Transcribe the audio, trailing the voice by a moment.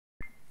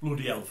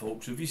Bloody hell,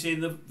 folks. Have you seen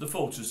the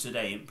photos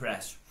today in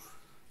press?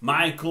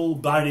 Michael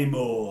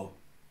Barrymore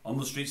on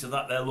the streets of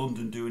that there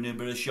London doing a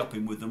bit of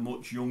shopping with a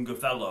much younger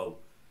fellow.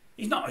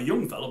 He's not a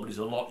young fellow, but he's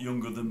a lot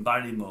younger than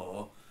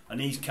Barrymore.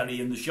 And he's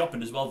carrying the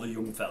shopping as well, the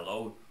young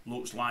fellow.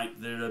 Looks like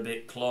they're a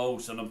bit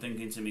close, and I'm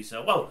thinking to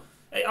myself, well,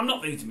 hey, I'm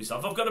not thinking to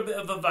myself, I've got a bit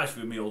of advice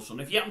with me old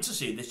son. If you happen to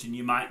see this, and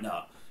you might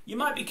not, you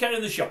might be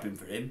carrying the shopping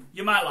for him.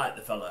 You might like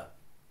the fella.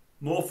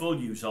 More full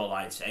use, all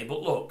I'd say.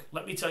 But look,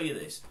 let me tell you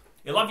this.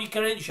 He'll have you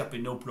carrying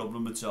shopping, no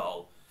problem at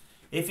all.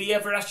 If he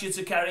ever asks you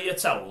to carry a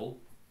towel,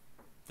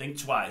 think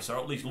twice, or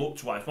at least look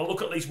twice. Well,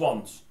 look at least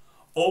once.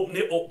 Open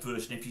it up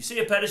first, and if you see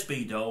a pair of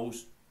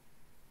Speedos,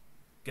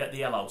 get the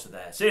hell out of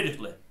there.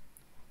 Seriously.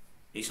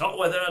 It's hot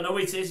weather, I know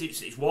it is.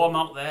 It's warm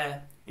out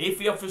there. If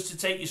he offers to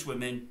take you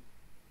swimming,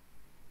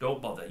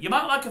 don't bother. You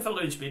might like a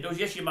fella in Speedos,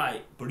 yes you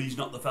might, but he's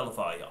not the fella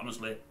for you,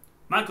 honestly.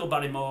 Michael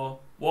Barrymore,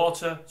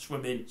 water,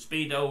 swimming,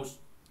 Speedos,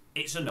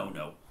 it's a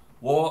no-no.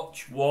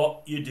 Watch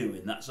what you're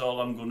doing, that's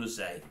all I'm going to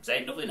say.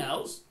 Say nothing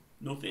else,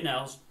 nothing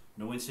else.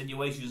 No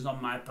insinuations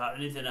on my part,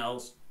 anything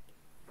else.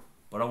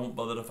 But I won't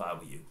bother if I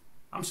were you.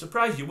 I'm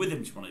surprised you're with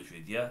him, to be honest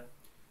with you.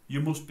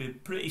 You must be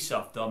pretty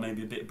soft or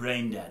maybe a bit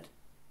brain dead.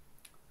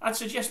 I'd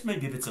suggest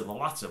maybe a bit of the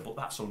latter, but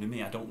that's only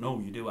me. I don't know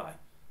you, do I?